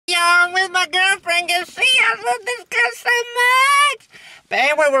with my girlfriend because see, I love this girl so much. But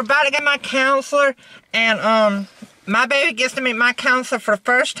anyway, we're about to get my counselor, and my baby gets to meet my counselor for the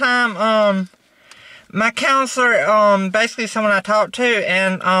first time. My counselor, basically someone I talked to,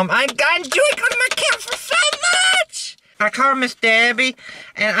 and I enjoy going to my counselor so much. I call her Miss Debbie,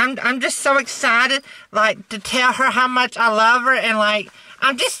 and I'm just so excited, like, to tell her how much I love her, and like,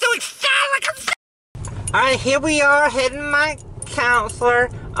 I'm just so excited, like, I'm so... Alright, here we are, heading to my counselor.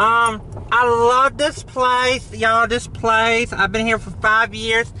 I love this place, y'all, this place. I've been here for 5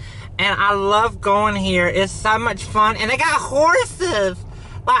 years, and I love going here. It's so much fun, and they got horses.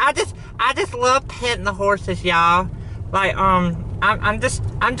 Like, I just love petting the horses, y'all. Like, I'm just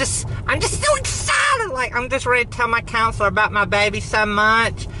so excited. Like, I'm just ready to tell my counselor about my baby so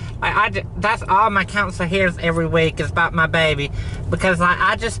much. Like, that's all my counselor hears every week is about my baby. Because,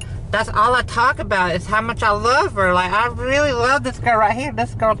 like, that's all I talk about is how much I love her. Like, I really love this girl right here.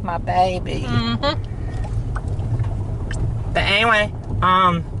 This girl's my baby. But anyway,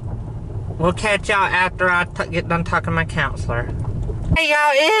 we'll catch y'all after I get done talking to my counselor. Hey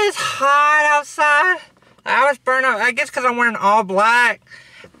y'all, it is hot outside. I was burnt up, I guess because I'm wearing all black.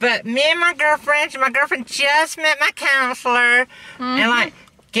 But me and my girlfriend just met my counselor. And like,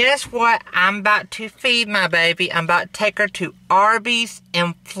 guess what? I'm about to feed my baby. I'm about to take her to Arby's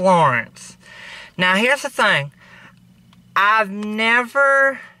in Florence. Now here's the thing. I've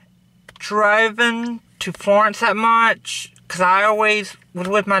never driven to Florence that much because I always was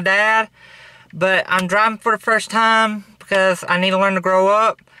with my dad. But I'm driving for the first time because I need to learn to grow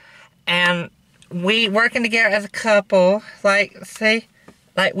up, and we working together as a couple. Like, see,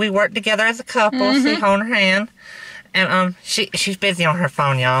 like we work together as a couple. See, holding her hand, and she's busy on her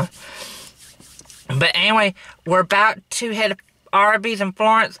phone, y'all. But anyway, we're about to head to Arby's in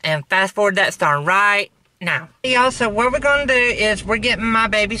Florence, and fast forward that starting right now. Y'all, so what we're gonna do is we're getting my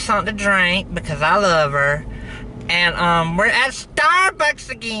baby something to drink because I love her, and we're at Starbucks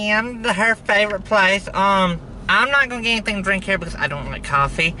again, her favorite place. I'm not gonna get anything to drink here because I don't like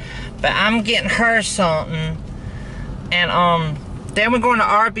coffee, but I'm getting her something, and then we're going to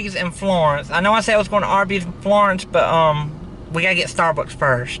Arby's in Florence. I know I said I was going to Arby's in Florence, but we gotta get Starbucks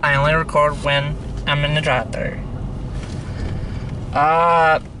first. I only record when I'm in the drive-thru.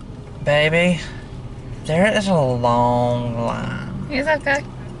 Baby, there is a long line. It's okay.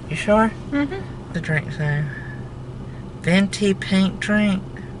 You sure? The drink's there. Venti pink drink.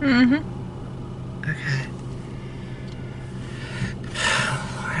 Okay.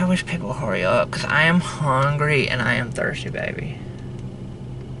 I wish people would hurry up, because I am hungry and I am thirsty, baby.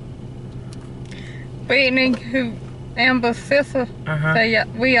 Whitney, who Amber's sister, say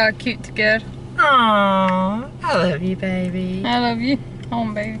we are cute together. Aww, I love you, baby. I love you.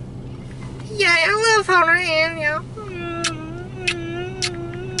 Home, baby. Yeah, I love holding her hand, y'all.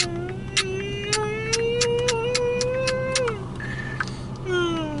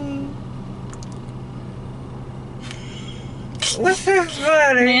 What's so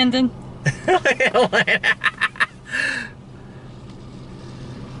funny? Landon.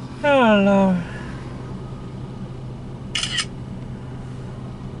 Oh, Lord.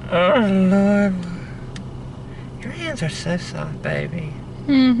 Oh, Lord. Your hands are so soft, baby.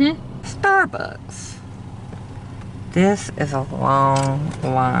 Starbucks. This is a long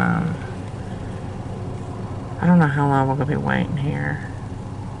line. I don't know how long we're going to be waiting here.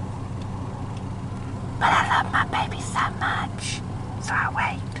 But I love my baby so much, so I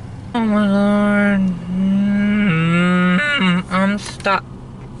wait. Oh my Lord. I'm stuck.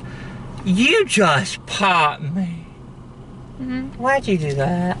 You just popped me. Why'd you do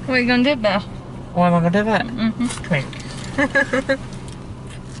that? What are you gonna do about? Why am I gonna do that? Come here.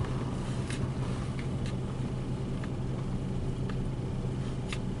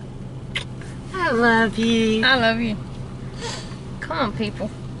 I love you. I love you. Come on,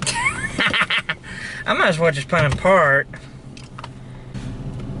 people. I might as well just put in part.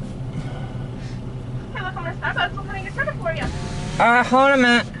 Hey, welcome to Starbucks. What can I get started for you? Alright, hold a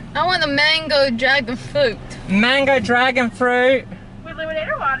minute. I want the mango dragon fruit. Mango dragon fruit. With lemonade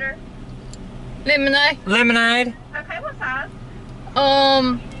or water? Lemonade. Lemonade. Okay, what size?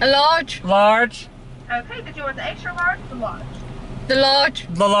 A large. Large. Okay, did you want the extra large or the large? The large.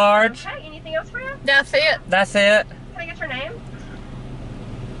 The large. Okay, anything else for you? That's it. That's it. Can I get your name?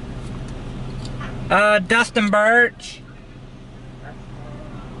 Dustin Burch.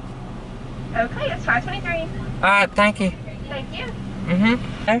 Okay, it's 523. Alright, thank you. Thank you.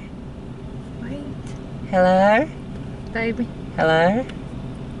 Hello? Wait, Hello? baby. Hello?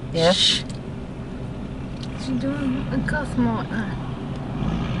 Yes? What you doing? A customer like that.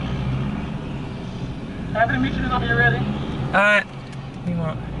 Happy to meet you whenever you're ready. Alright. What do you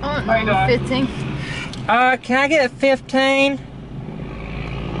want? I want 15. Can I get 15?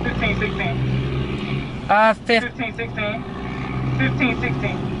 15, 16. 15, 16. 15,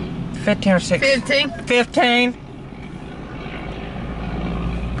 16. 15 or 16? 15. 15.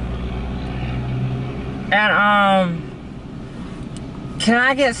 And, can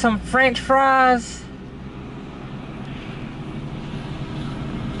I get some French fries?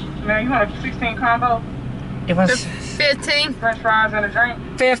 Man, you want a 16 combo? It was 15. French fries and a drink?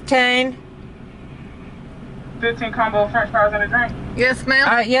 15. 15 combo French fries and a drink? Yes,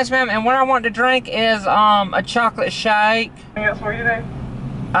 ma'am. Yes, ma'am. And what I want to drink is, a chocolate shake. Anything else for you today?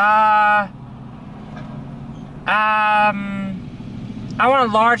 I want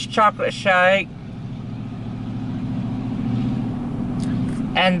a large chocolate shake.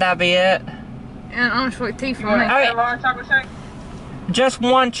 And that'll be it. And unsweet tea for You want me. a large chocolate shake? Just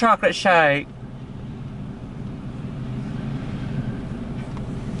one chocolate shake.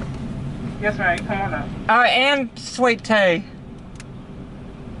 Yes, ma'am. Come on up. And sweet tea.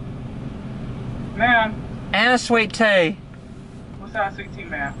 Ma'am, And a sweet tea. what size sweet tea,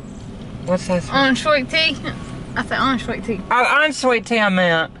 ma'am? What's that? Unsweet tea. I said unsweet tea. Oh, unsweet tea I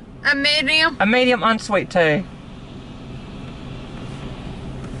meant. A medium. A medium unsweet tea.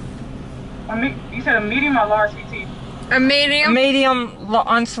 You said a medium or large sweet tea? A medium. A medium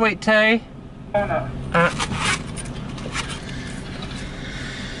unsweet tea. Come on up.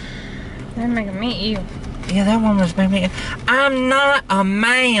 They're making me ill. Yeah, that one was making me. I'm not a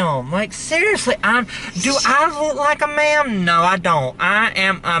ma'am. Like, seriously, do I look like a ma'am? No, I don't. I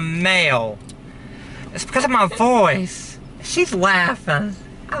am a male. It's because of my voice. She's laughing.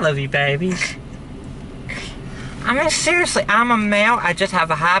 I love you, baby. I mean, seriously, I'm a male. I just have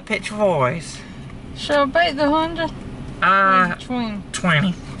a high-pitched voice. Shall I bake the 100? 20.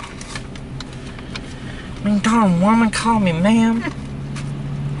 20. I mean, darn woman, call me ma'am.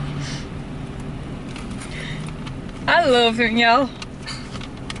 I love it, y'all.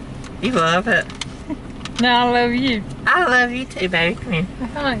 You love it. Now I love you. I love you too, baby. Come here. I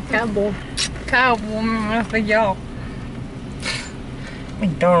feel like a cowboy. Cowwoman with a y'all. I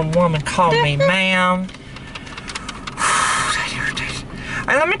mean, darn woman, call me ma'am.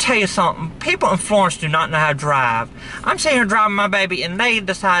 Hey, let me tell you something. People in Florence do not know how to drive. I'm sitting here driving my baby, and they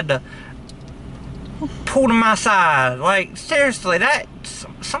decide to pull to my side. Like, seriously,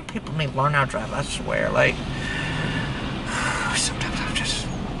 some people need to learn how to drive, I swear. Like, sometimes I'm just...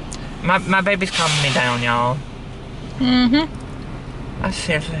 My baby's calming me down, y'all. Mm-hmm. I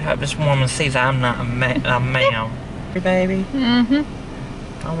seriously hope this woman sees I'm not a ma'am. Hey, baby.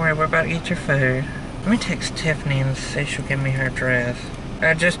 Mm-hmm. Don't worry, we're about to get your food. Let me text Tiffany and see if she'll give me her address.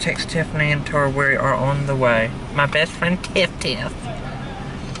 I just text Tiffany and told her we are on the way. My best friend Tiff.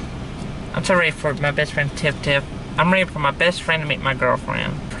 I'm so ready for my best friend Tiff. I'm ready for my best friend to meet my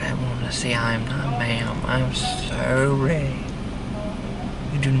girlfriend. For that woman to see I am not ma'am. I'm so ready.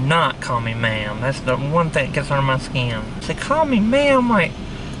 You do not call me ma'am. That's the one thing that gets under my skin. Say, call me ma'am. Like,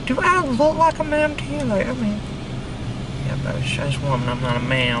 do I look like a ma'am to you? Like, I mean, yeah, but show this woman I'm not a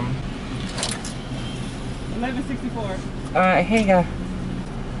ma'am. 1164. Alright, here you go.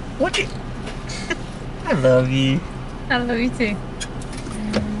 What you... I love you. I love you too.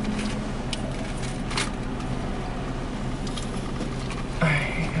 Alright,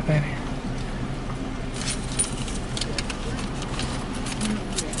 here you go, baby.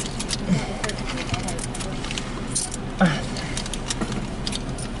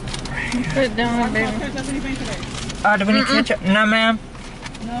 Put it down, baby. Do we need ketchup? No, ma'am.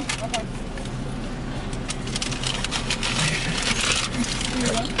 No? Okay.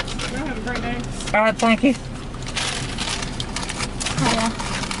 Have a great day. Alright, thank you. Hold on.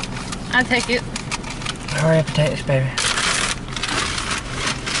 I'll take it. Hurry up and take this, baby.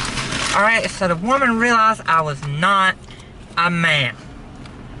 Alright, so the woman realized I was not a man.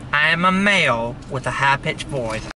 I am a male with a high-pitched voice.